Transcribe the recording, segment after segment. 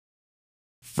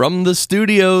From the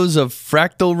studios of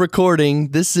Fractal Recording,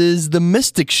 this is The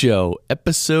Mystic Show,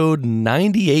 episode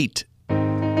 98.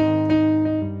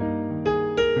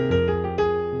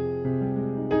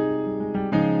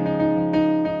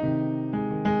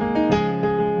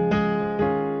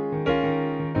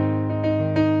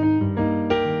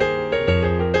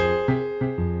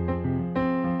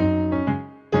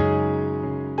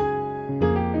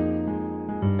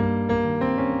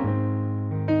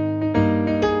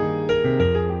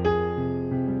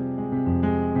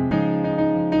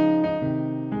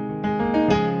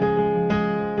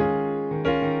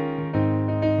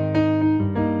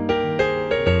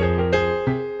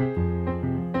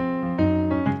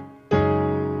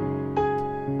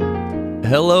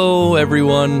 Hello,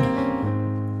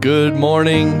 everyone. Good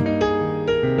morning,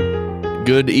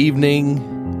 good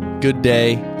evening, good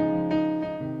day.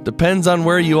 Depends on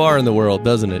where you are in the world,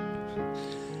 doesn't it?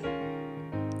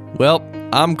 Well,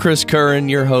 I'm Chris Curran,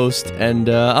 your host, and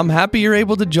I'm happy you're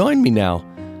able to join me now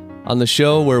on the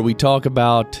show where we talk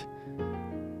about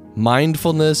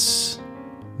mindfulness,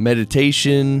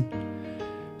 meditation,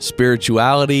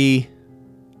 spirituality,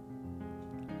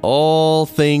 all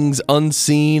things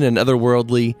unseen and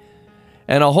otherworldly,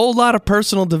 and a whole lot of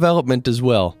personal development as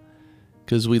well,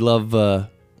 because we love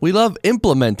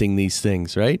implementing these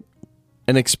things, right?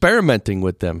 And experimenting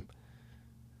with them.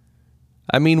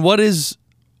 I mean, what is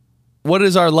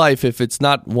our life if it's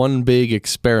not one big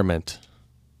experiment,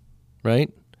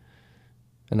 right?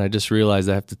 And I just realized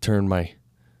I have to turn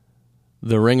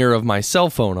the ringer of my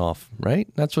cell phone off, right?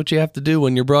 That's what you have to do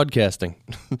when you're broadcasting,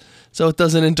 so it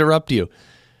doesn't interrupt you.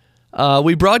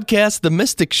 We broadcast The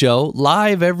Mystic Show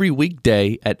live every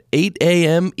weekday at 8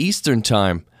 a.m. Eastern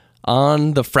Time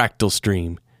on the Fractal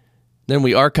Stream. Then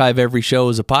we archive every show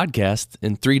as a podcast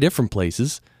in 3 different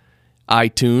places: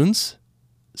 iTunes,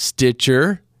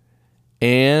 Stitcher,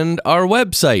 and our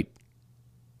website,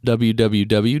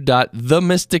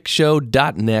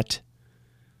 www.themysticshow.net.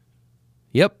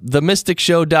 Yep,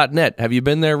 themysticshow.net. Have you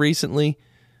been there recently?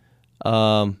 We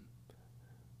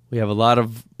have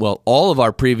all of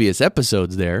our previous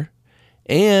episodes there,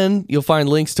 and you'll find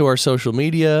links to our social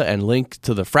media and link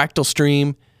to the Fractal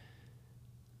Stream.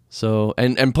 So,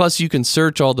 and plus you can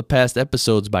search all the past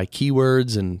episodes by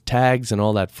keywords and tags and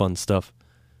all that fun stuff.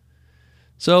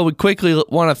 So we quickly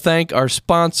want to thank our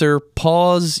sponsor,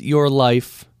 Pause Your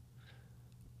Life.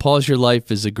 Pause Your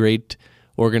Life is a great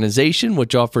organization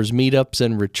which offers meetups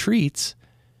and retreats,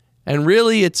 and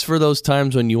really it's for those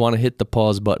times when you want to hit the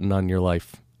pause button on your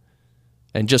life.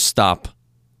 And just stop.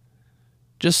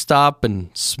 Just stop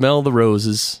and smell the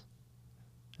roses.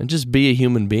 And just be a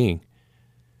human being.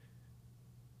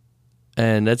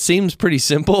 And that seems pretty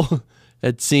simple.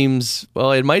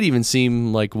 It might even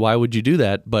seem like, why would you do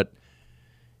that? But,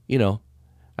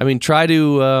 try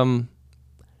to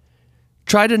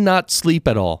not sleep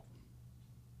at all.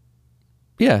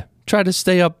 Yeah, try to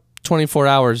stay up 24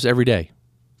 hours every day.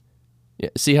 Yeah,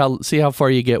 see how far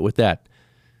you get with that.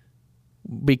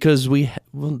 Because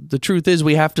the truth is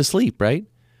we have to sleep, right?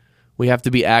 We have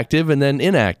to be active and then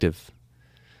inactive.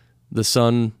 The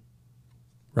sun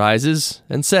rises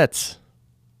and sets.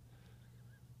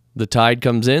 The tide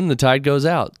comes in, the tide goes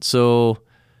out. So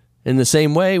in the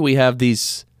same way, we have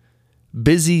these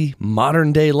busy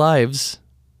modern day lives,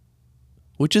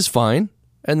 which is fine.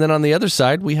 And then on the other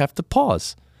side, we have to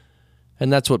pause.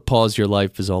 And that's what Pause Your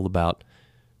Life is all about.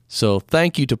 So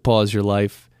thank you to Pause Your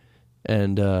Life.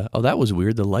 And, that was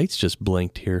weird. The lights just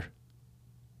blinked here.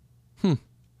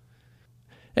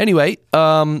 Anyway,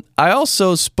 I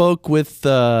also spoke with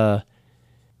Richard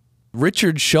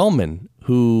Shulman,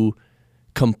 who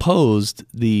composed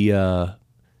the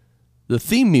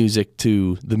theme music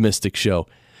to The Mystic Show.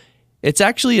 It's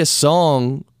actually a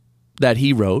song that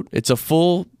he wrote. It's a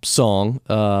full song,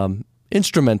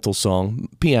 instrumental song,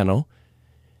 piano,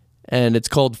 and it's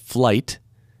called Flight.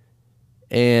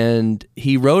 And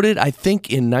he wrote it, I think,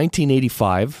 in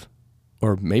 1985,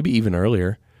 or maybe even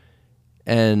earlier.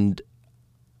 And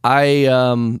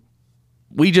we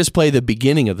just play the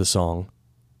beginning of the song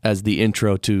as the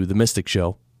intro to The Mystic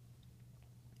Show.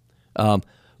 But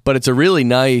it's a really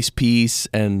nice piece.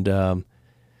 And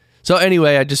so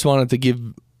anyway, I just wanted to give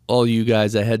all you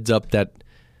guys a heads up that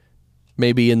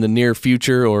maybe in the near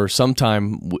future or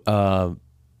sometime, I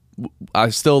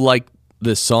still like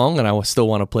this song, and I still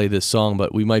want to play this song,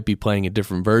 but we might be playing a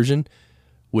different version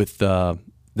with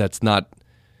that's not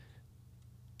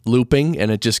looping, and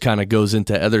it just kind of goes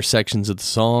into other sections of the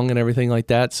song and everything like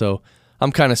that. So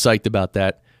I'm kind of psyched about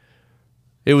that.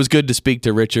 It was good to speak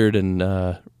to Richard and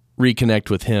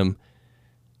reconnect with him.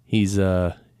 He's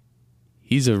a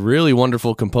really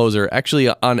wonderful composer. Actually,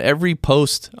 on every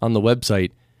post on the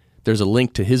website, there's a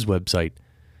link to his website.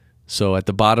 So at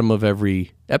the bottom of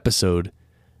every episode,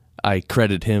 I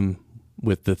credit him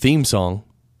with the theme song,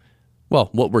 well,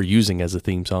 what we're using as a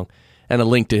theme song, and a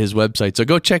link to his website. So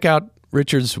go check out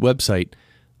Richard's website,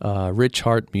 Rich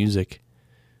Heart Music.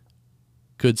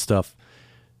 Good stuff.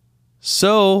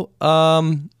 So,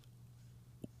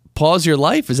 Pause Your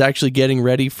Life is actually getting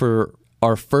ready for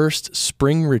our first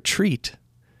spring retreat,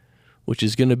 which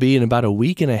is going to be in about a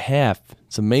week and a half.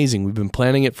 It's amazing. We've been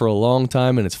planning it for a long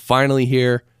time, and it's finally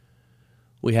here.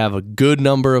 We have a good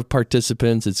number of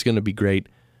participants. It's going to be great.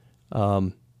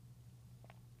 So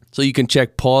you can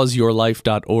check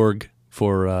pauseyourlife.org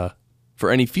for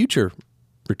any future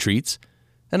retreats,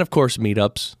 and of course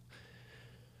meetups.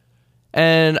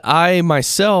 And I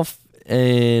myself,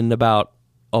 in about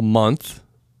a month,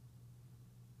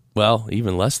 well,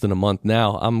 even less than a month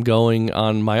now, I'm going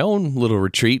on my own little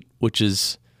retreat, which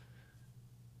is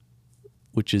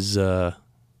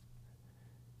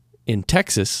in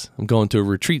Texas. I'm going to a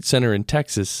retreat center in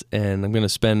Texas, and I'm going to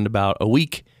spend about a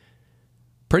week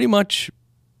pretty much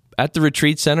at the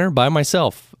retreat center by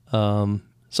myself.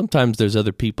 Sometimes there's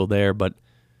other people there, but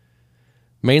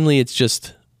mainly it's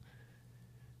just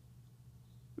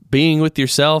being with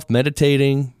yourself,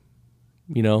 meditating,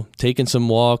 taking some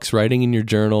walks, writing in your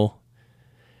journal.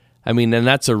 I mean, and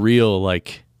that's a real,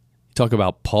 talk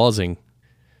about pausing.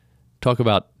 Talk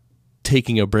about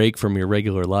taking a break from your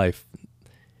regular life.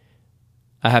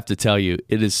 I have to tell you,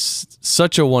 it is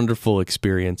such a wonderful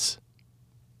experience.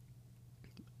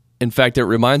 In fact, it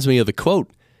reminds me of the quote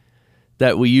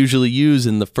that we usually use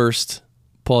in the first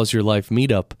Pause Your Life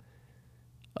meetup.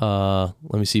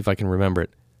 Let me see if I can remember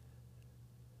it.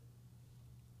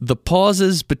 The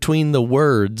pauses between the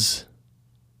words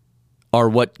are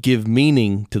what give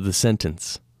meaning to the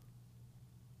sentence.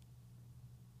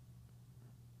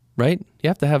 Right? You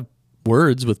have to have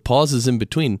words with pauses in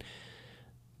between.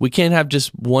 We can't have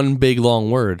just one big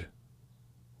long word,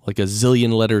 like a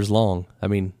zillion letters long. I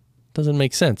mean, it doesn't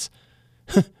make sense.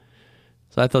 So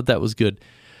I thought that was good.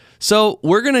 So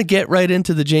we're going to get right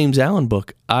into the James Allen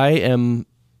book. I am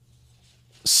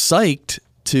psyched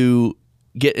to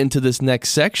get into this next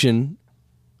section.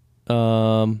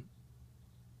 It's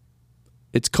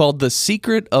called The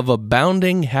Secret of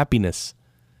Abounding Happiness.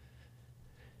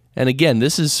 And again,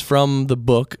 this is from the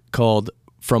book called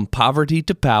From Poverty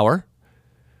to Power,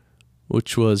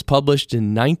 which was published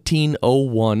in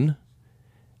 1901,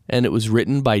 and it was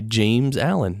written by James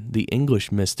Allen, the English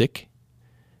mystic,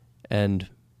 and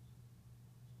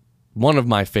one of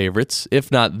my favorites,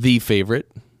 if not the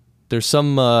favorite. There's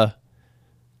some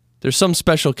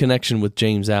special connection with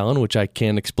James Allen, which I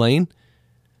can't explain,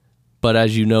 but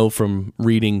as you know from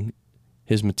reading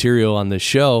his material on this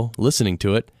show, listening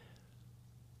to it,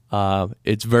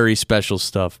 it's very special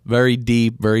stuff, very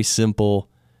deep, very simple.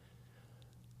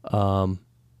 There's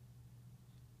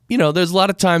a lot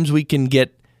of times we can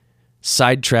get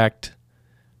sidetracked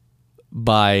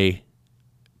by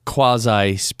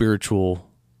quasi-spiritual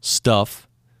stuff,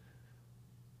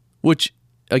 which,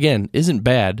 again, isn't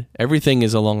bad. Everything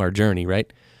is along our journey,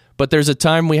 right? But there's a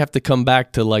time we have to come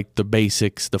back to the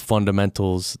basics, the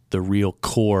fundamentals, the real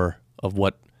core of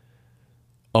what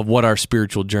our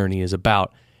spiritual journey is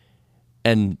about.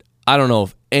 And I don't know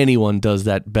if anyone does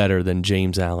that better than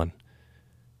James Allen.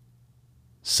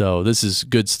 So this is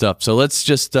good stuff. So let's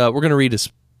just, we're going to read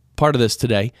part of this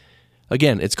today.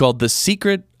 Again, it's called The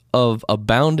Secret of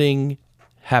Abounding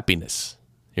Happiness.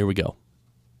 Here we go.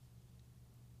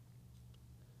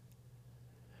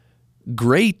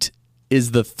 Great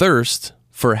is the thirst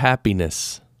for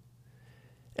happiness,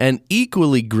 and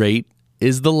equally great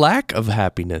is the lack of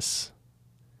happiness.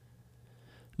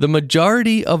 The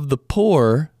majority of the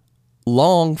poor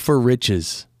long for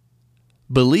riches,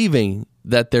 believing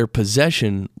that their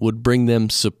possession would bring them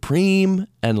supreme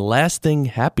and lasting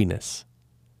happiness.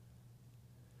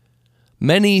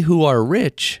 Many who are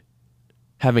rich,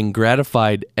 having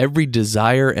gratified every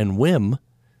desire and whim,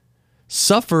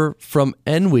 suffer from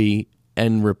ennui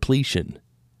and repletion,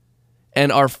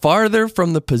 and are farther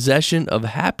from the possession of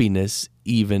happiness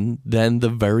even than the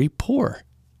very poor.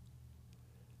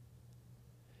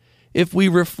 If we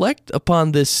reflect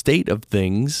upon this state of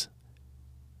things,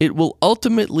 it will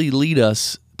ultimately lead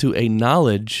us to a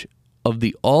knowledge of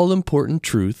the all-important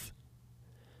truth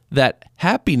that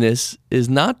happiness is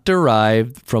not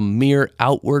derived from mere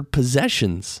outward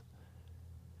possessions,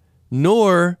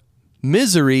 nor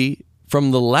misery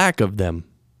from the lack of them.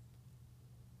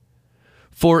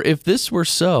 For if this were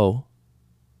so,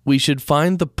 we should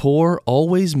find the poor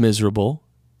always miserable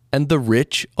and the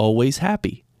rich always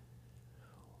happy,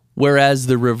 whereas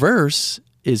the reverse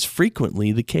is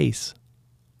frequently the case.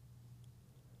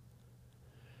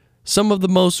 Some of the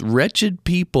most wretched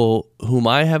people whom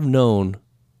I have known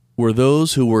were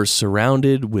those who were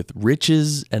surrounded with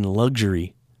riches and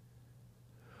luxury,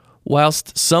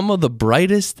 whilst some of the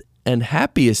brightest and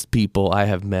happiest people I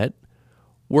have met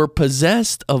were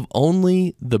possessed of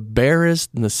only the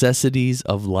barest necessities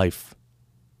of life.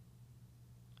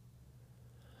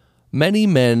 Many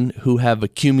men who have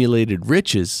accumulated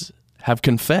riches have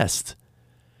confessed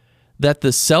that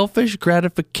the selfish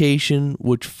gratification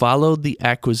which followed the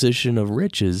acquisition of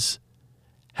riches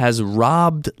has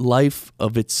robbed life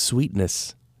of its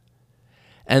sweetness,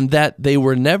 and that they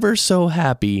were never so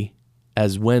happy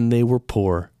as when they were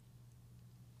poor.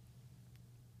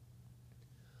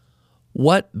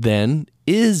 What, then,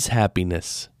 is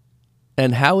happiness,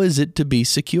 and how is it to be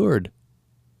secured?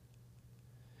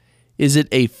 Is it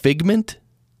a figment,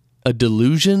 a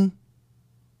delusion,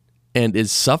 and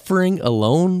is suffering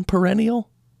alone perennial?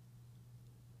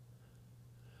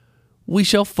 We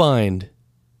shall find,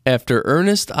 after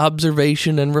earnest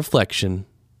observation and reflection,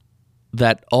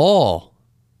 that all,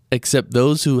 except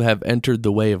those who have entered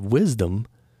the way of wisdom,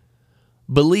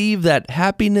 believe that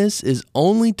happiness is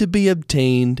only to be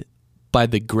obtained by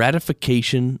the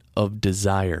gratification of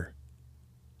desire.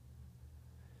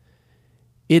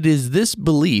 It is this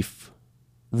belief,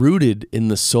 rooted in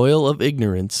the soil of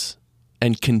ignorance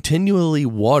and continually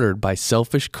watered by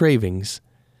selfish cravings,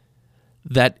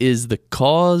 that is the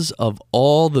cause of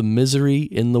all the misery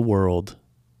in the world.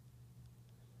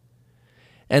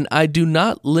 And I do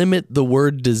not limit the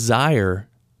word desire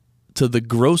to the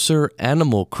grosser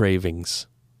animal cravings.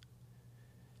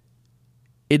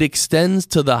 It extends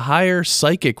to the higher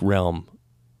psychic realm,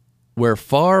 where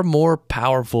far more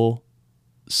powerful,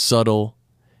 subtle,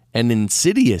 and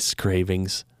insidious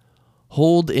cravings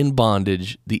hold in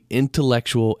bondage the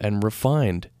intellectual and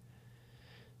refined,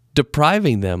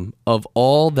 depriving them of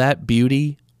all that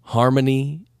beauty,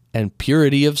 harmony, and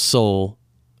purity of soul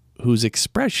whose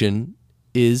expression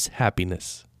is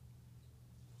happiness.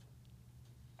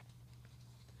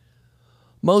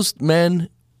 Most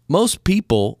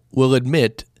people will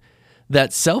admit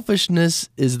that selfishness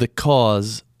is the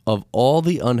cause of all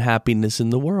the unhappiness in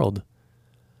the world,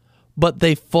 but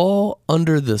they fall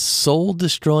under the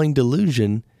soul-destroying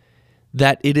delusion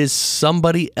that it is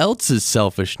somebody else's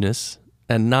selfishness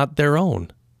and not their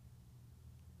own.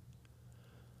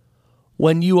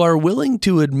 When you are willing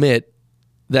to admit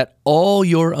that all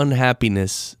your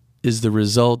unhappiness is the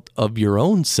result of your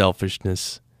own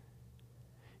selfishness,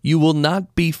 you will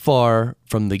not be far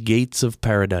from the gates of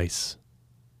paradise.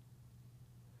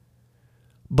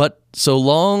 But so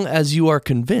long as you are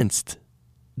convinced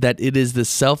that it is the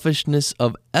selfishness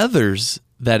of others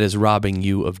that is robbing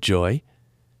you of joy,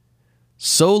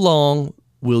 so long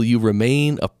will you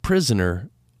remain a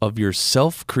prisoner of your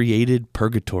self-created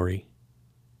purgatory.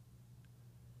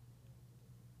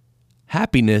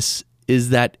 Happiness is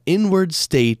that inward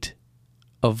state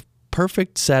of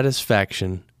perfect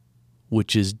satisfaction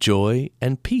which is joy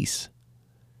and peace,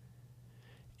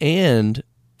 and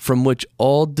from which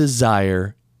all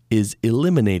desire is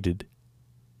eliminated.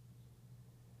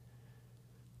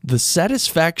 The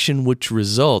satisfaction which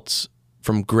results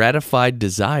from gratified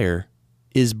desire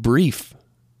is brief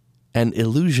and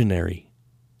illusionary,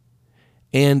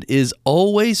 and is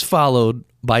always followed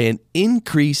by an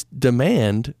increased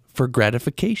demand for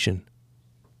gratification.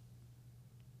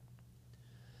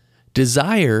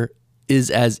 Desire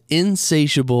is as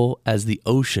insatiable as the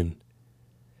ocean,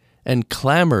 and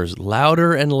clamors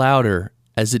louder and louder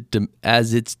as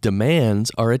its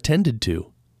demands are attended to.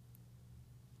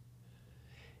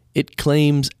 It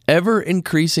claims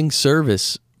ever-increasing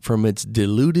service from its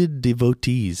deluded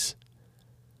devotees,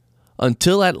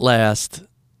 until at last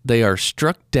they are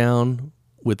struck down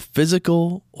with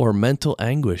physical or mental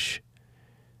anguish,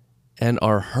 and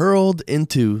are hurled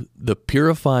into the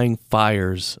purifying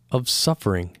fires of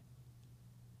suffering.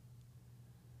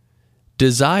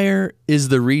 Desire is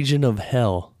the region of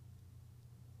hell,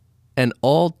 and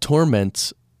all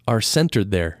torments are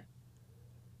centered there.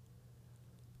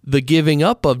 The giving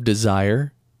up of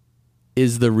desire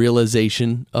is the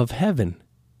realization of heaven,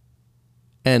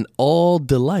 and all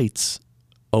delights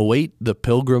await the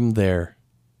pilgrim there.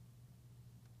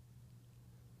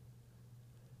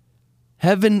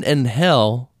 Heaven and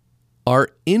hell are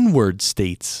inward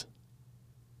states.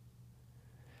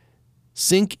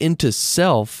 Sink into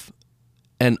self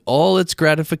and all its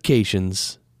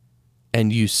gratifications,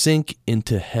 and you sink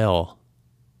into hell.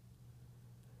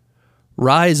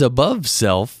 Rise above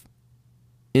self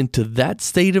into that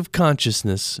state of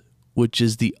consciousness which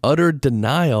is the utter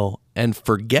denial and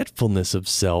forgetfulness of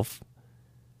self,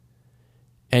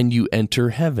 and you enter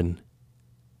heaven.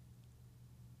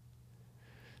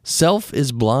 Self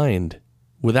is blind,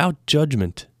 without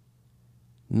judgment,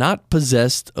 not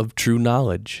possessed of true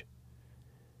knowledge,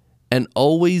 and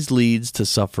always leads to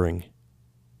suffering.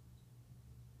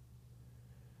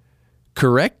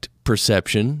 Correct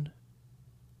perception,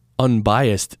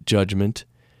 unbiased judgment,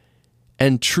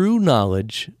 and true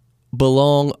knowledge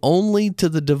belong only to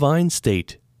the divine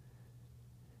state,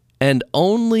 and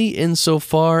only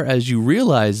insofar as you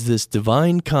realize this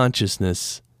divine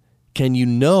consciousness can you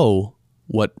know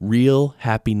what real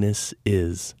happiness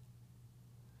is.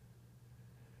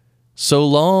 So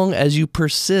long as you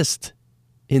persist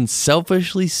in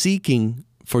selfishly seeking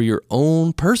for your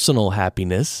own personal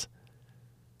happiness,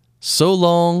 so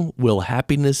long will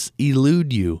happiness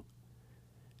elude you,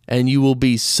 and you will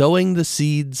be sowing the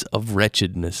seeds of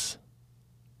wretchedness.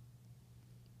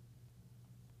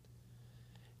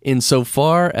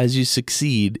 Insofar as you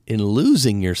succeed in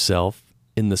losing yourself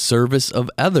in the service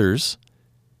of others,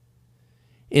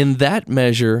 in that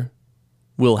measure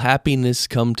will happiness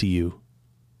come to you,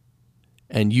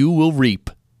 and you will reap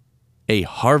a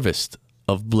harvest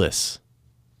of bliss.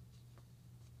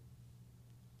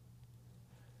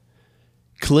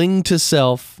 Cling to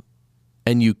self,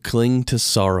 and you cling to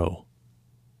sorrow.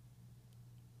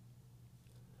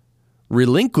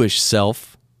 Relinquish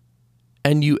self,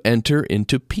 and you enter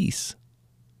into peace.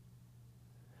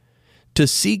 To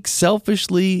seek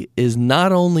selfishly is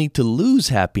not only to lose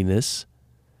happiness,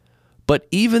 but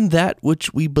even that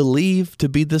which we believe to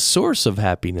be the source of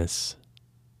happiness.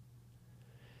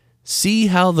 See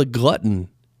how the glutton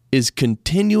is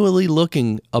continually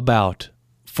looking about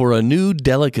for a new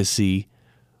delicacy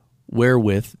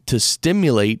wherewith to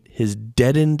stimulate his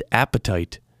deadened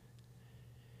appetite,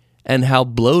 and how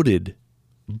bloated,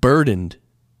 burdened,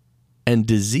 and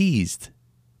diseased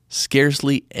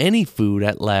scarcely any food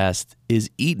at last is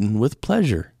eaten with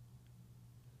pleasure.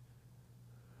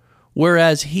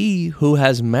 Whereas he who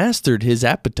has mastered his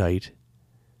appetite,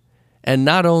 and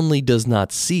not only does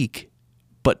not seek,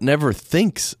 but never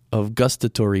thinks of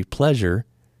gustatory pleasure,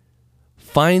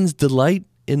 finds delight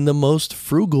in the most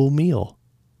frugal meal.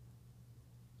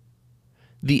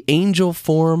 The angel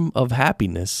form of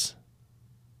happiness,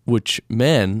 which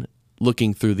men,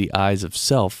 looking through the eyes of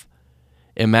self,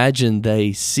 imagine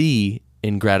they see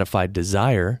in gratified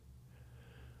desire,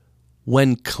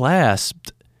 when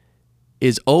clasped,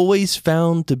 is always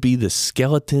found to be the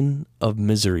skeleton of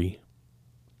misery.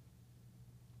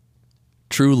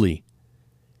 Truly,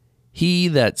 he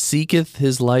that seeketh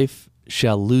his life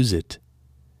shall lose it,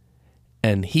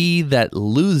 and he that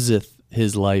loseth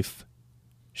his life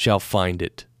shall find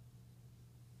it.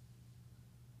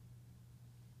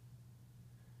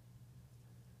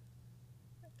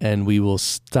 And we will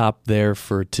stop there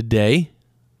for today.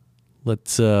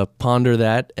 Let's ponder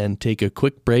that and take a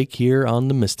quick break here on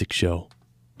The Mystic Show.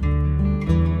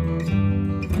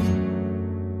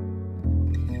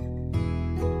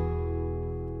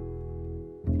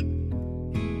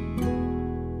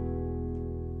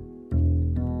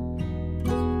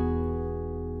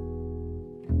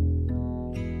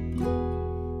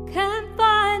 Can't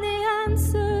find the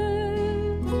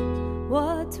answer,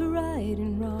 what's right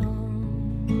and wrong.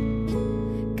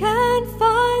 Can't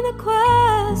find the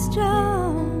question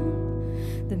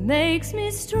that makes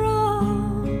me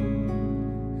strong.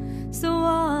 So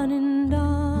on and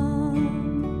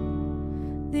on,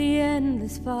 the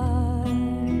endless fight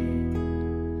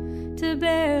to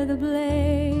bear the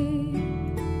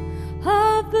blame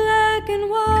of black and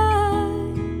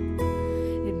white.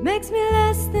 It makes me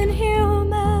less than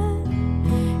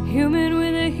human, human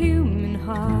with a human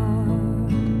heart.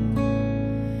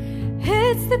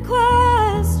 It's the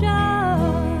question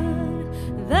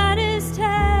that is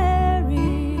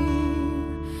tearing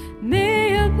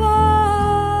me apart.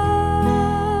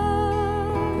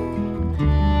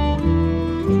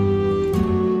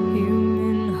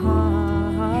 Human heart,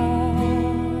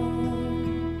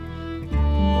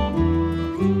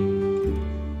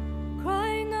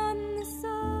 crying on the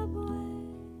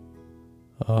subway.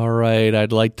 All right,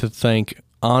 I'd like to thank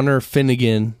Honor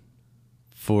Finnegan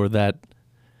for that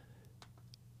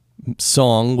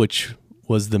song, which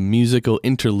was the musical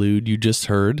interlude you just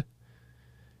heard.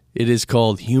 It is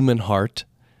called Human Heart,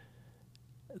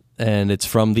 and it's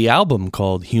from the album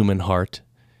called Human Heart.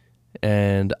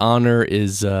 And Honor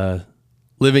is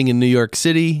living in New York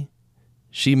City.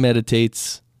 She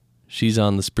meditates. She's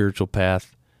on the spiritual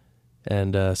path.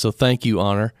 And so thank you,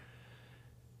 Honor.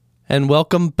 And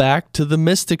welcome back to The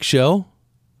Mystic Show.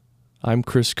 I'm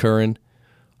Chris Curran.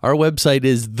 Our website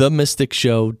is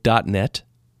themysticshow.net.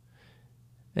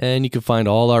 And you can find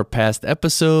all our past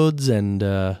episodes and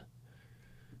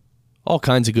all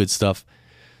kinds of good stuff.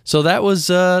 So that was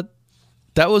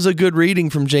that was a good reading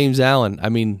from James Allen. I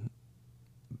mean,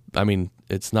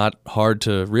 it's not hard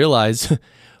to realize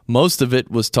most of it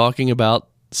was talking about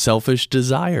selfish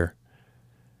desire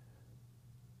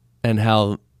and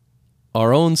how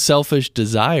our own selfish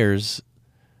desires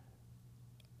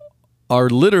are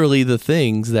literally the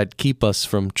things that keep us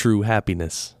from true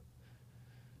happiness.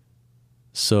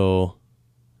 So,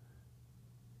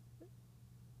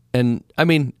 and I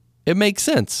mean, it makes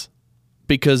sense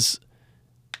because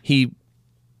he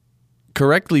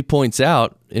correctly points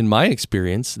out, in my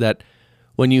experience, that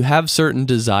when you have certain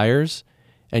desires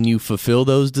and you fulfill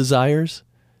those desires,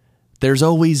 there's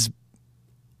always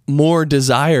more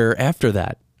desire after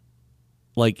that.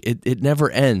 Like, it never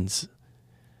ends.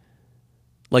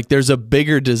 Like, there's a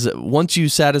bigger once you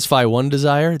satisfy one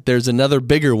desire, there's another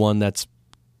bigger one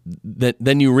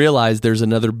then you realize there's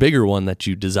another bigger one that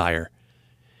you desire.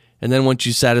 And then once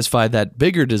you satisfy that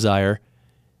bigger desire,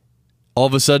 all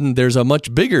of a sudden there's a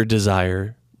much bigger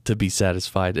desire to be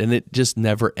satisfied, and it just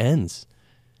never ends.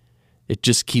 It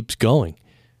just keeps going.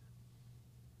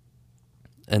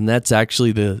 And that's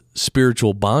actually the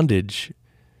spiritual bondage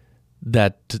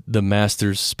that the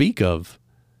masters speak of,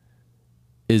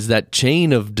 is that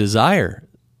chain of desire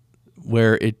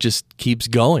where it just keeps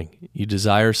going. You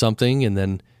desire something and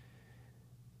then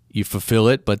you fulfill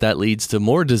it, but that leads to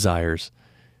more desires.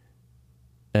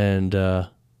 And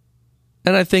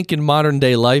I think in modern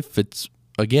day life, it's,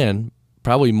 again,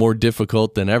 probably more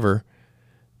difficult than ever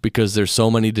because there's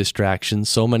so many distractions,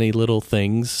 so many little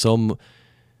things, so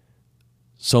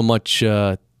much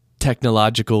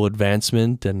technological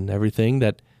advancement and everything,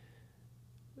 that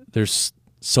there's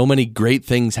so many great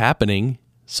things happening,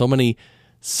 so many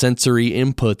sensory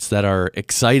inputs that are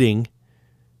exciting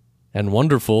and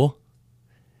wonderful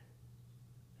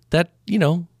that,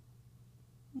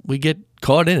 we get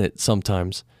caught in it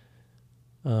sometimes.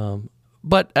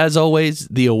 But as always,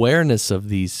 the awareness of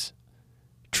these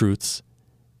truths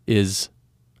is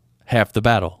half the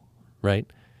battle, right?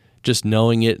 Just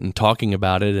knowing it and talking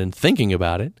about it and thinking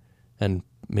about it and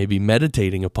maybe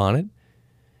meditating upon it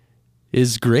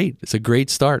is great. It's a great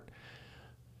start.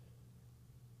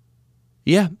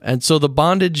 Yeah, and so the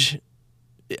bondage,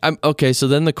 okay, so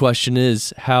then the question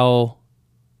is, how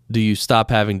do you stop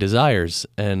having desires?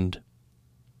 And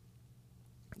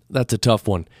that's a tough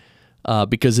one,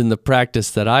 because in the practice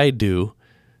that I do,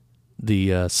 the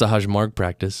Sahaj Marg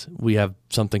practice, we have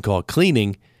something called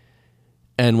cleaning,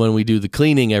 and when we do the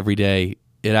cleaning every day,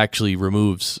 it actually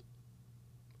removes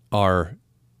our,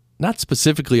 not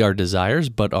specifically our desires,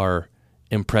 but our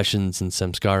impressions and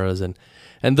samskaras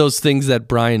and those things that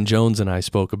Brian Jones and I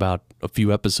spoke about a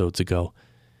few episodes ago.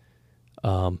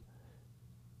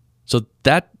 So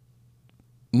that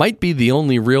might be the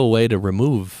only real way to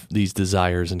remove these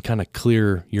desires and kind of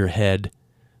clear your head,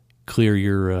 clear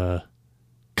your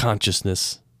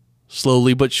consciousness,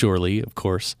 slowly but surely, of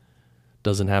course.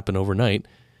 Doesn't happen overnight.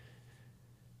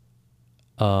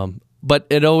 But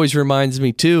it always reminds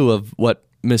me, too, of what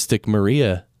Mystic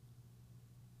Maria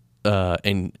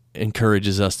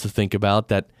encourages us to think about,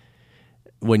 that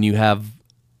whenever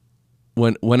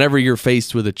you're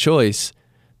faced with a choice,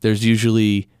 there's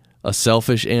usually a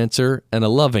selfish answer and a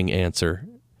loving answer,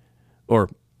 or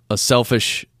a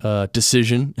selfish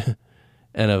decision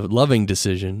and a loving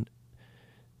decision.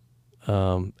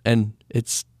 And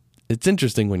it's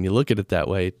interesting when you look at it that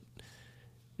way.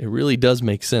 It really does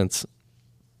make sense.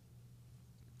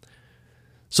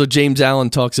 So James Allen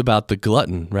talks about the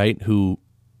glutton, right? Who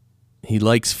he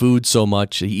likes food so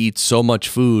much, he eats so much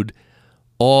food,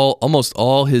 almost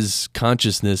all his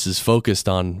consciousness is focused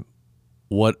on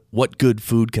what good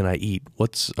food can I eat?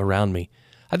 What's around me?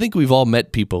 I think we've all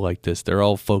met people like this. They're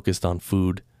all focused on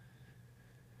food.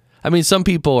 I mean, some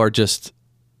people are just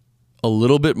a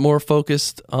little bit more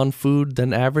focused on food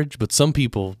than average, but some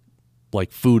people,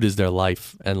 like, food is their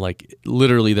life, and like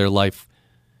literally their life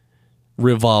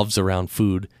revolves around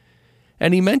food.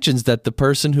 And he mentions that the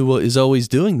person who is always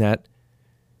doing that,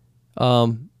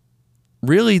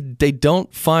 really, they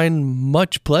don't find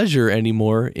much pleasure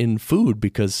anymore in food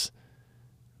because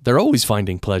they're always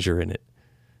finding pleasure in it.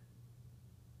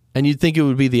 And you'd think it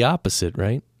would be the opposite,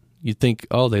 right? You'd think,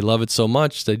 oh, they love it so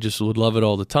much, they just would love it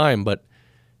all the time, but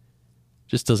it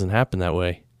just doesn't happen that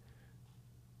way.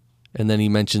 And then he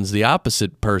mentions the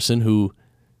opposite person who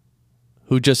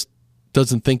just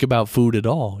doesn't think about food at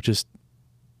all, just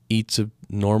eats a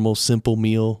normal, simple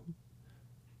meal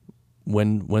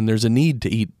when there's a need to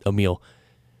eat a meal.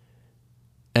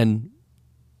 And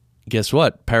guess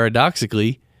what?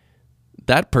 Paradoxically,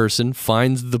 that person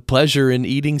finds the pleasure in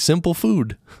eating simple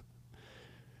food.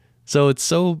 So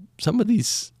some of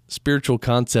these spiritual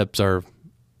concepts are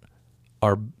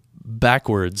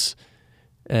backwards.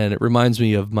 And it reminds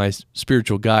me of my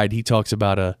spiritual guide. He talks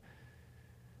about a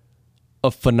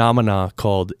phenomena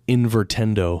called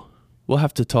invertendo. We'll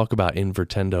have to talk about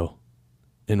invertendo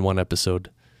in one episode.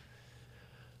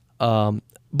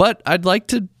 But I'd like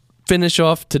to finish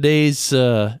off today's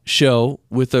show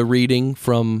with a reading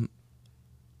from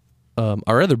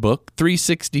our other book,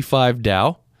 365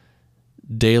 Tao,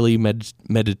 Daily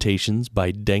Meditations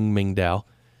by Deng Ming Dao.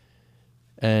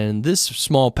 And this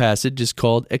small passage is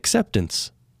called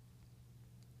Acceptance.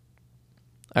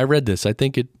 I read this. I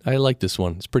like this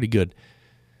one. It's pretty good.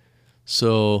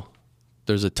 So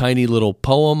there's a tiny little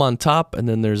poem on top, and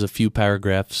then there's a few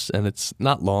paragraphs, and it's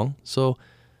not long. So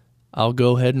I'll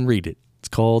go ahead and read it. It's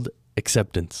called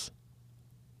Acceptance.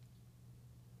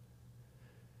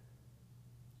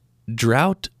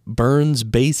 Drought burns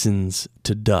basins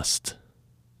to dust.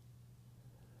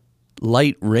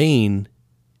 Light rain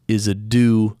is a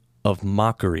dew of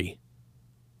mockery.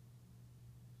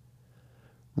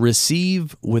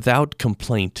 Receive without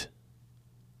complaint.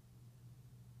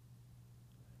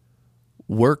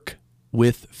 Work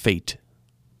with fate.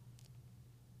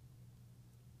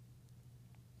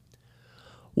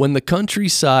 When the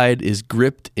countryside is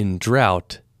gripped in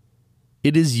drought,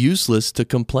 it is useless to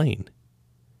complain.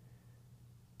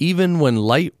 Even when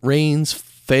light rains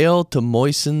fail to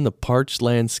moisten the parched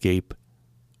landscape,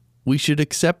 we should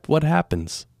accept what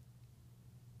happens.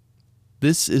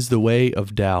 This is the way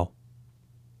of Tao.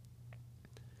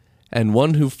 And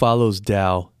one who follows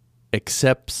Tao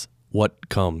accepts what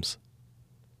comes.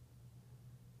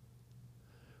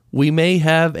 We may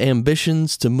have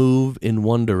ambitions to move in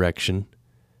one direction,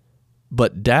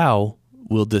 but Tao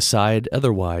will decide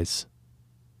otherwise.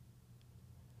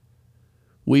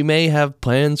 We may have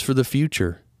plans for the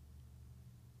future,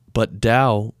 but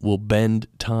Tao will bend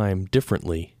time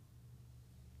differently.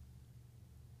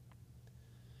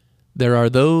 There are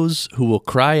those who will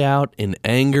cry out in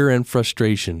anger and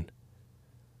frustration,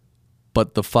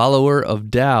 but the follower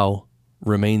of Tao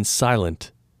remains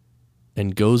silent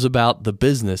and goes about the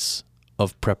business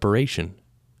of preparation.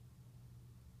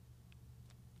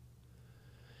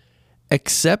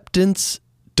 Acceptance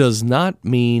does not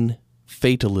mean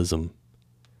fatalism.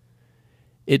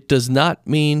 It does not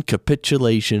mean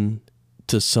capitulation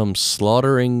to some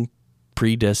slaughtering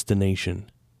predestination.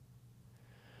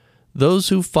 Those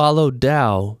who follow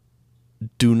Tao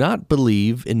do not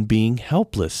believe in being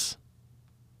helpless.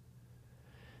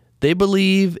 They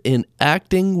believe in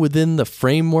acting within the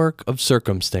framework of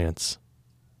circumstance.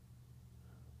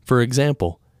 For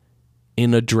example,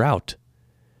 in a drought,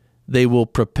 they will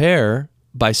prepare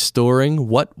by storing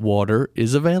what water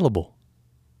is available.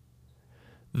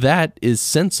 That is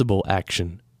sensible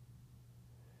action.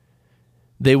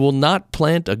 They will not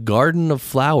plant a garden of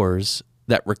flowers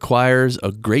that requires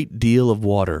a great deal of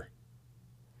water.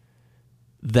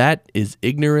 That is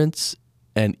ignorance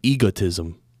and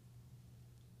egotism.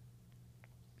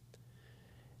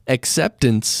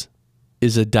 Acceptance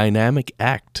is a dynamic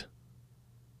act.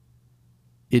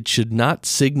 It should not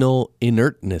signal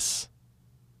inertness,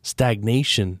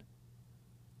 stagnation,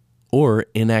 or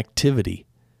inactivity.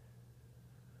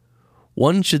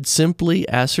 One should simply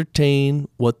ascertain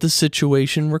what the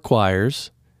situation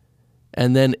requires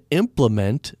and then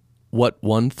implement what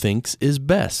one thinks is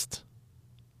best.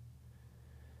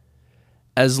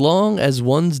 As long as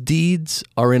one's deeds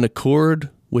are in accord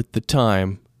with the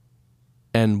time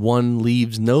and one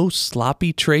leaves no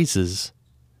sloppy traces,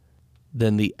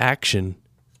 then the action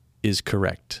is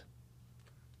correct.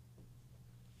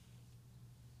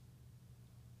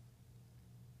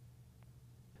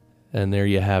 And there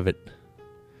you have it.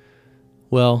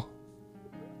 Well,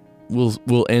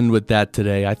 we'll end with that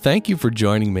today. I thank you for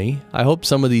joining me. I hope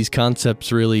some of these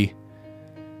concepts really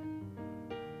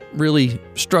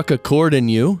struck a chord in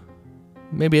you.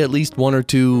 Maybe at least one or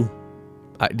two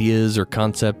ideas or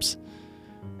concepts.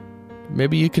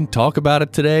 Maybe you can talk about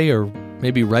it today, or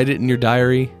maybe write it in your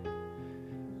diary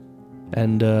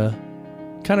and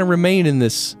kind of remain in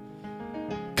this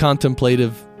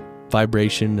contemplative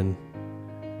vibration and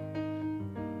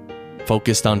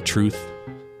focused on truth.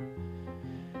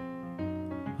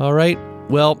 All right,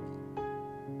 well,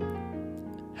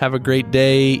 have a great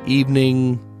day,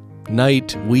 evening,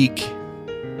 night, week.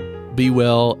 Be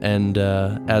well, and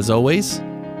as always,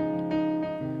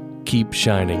 keep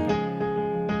shining.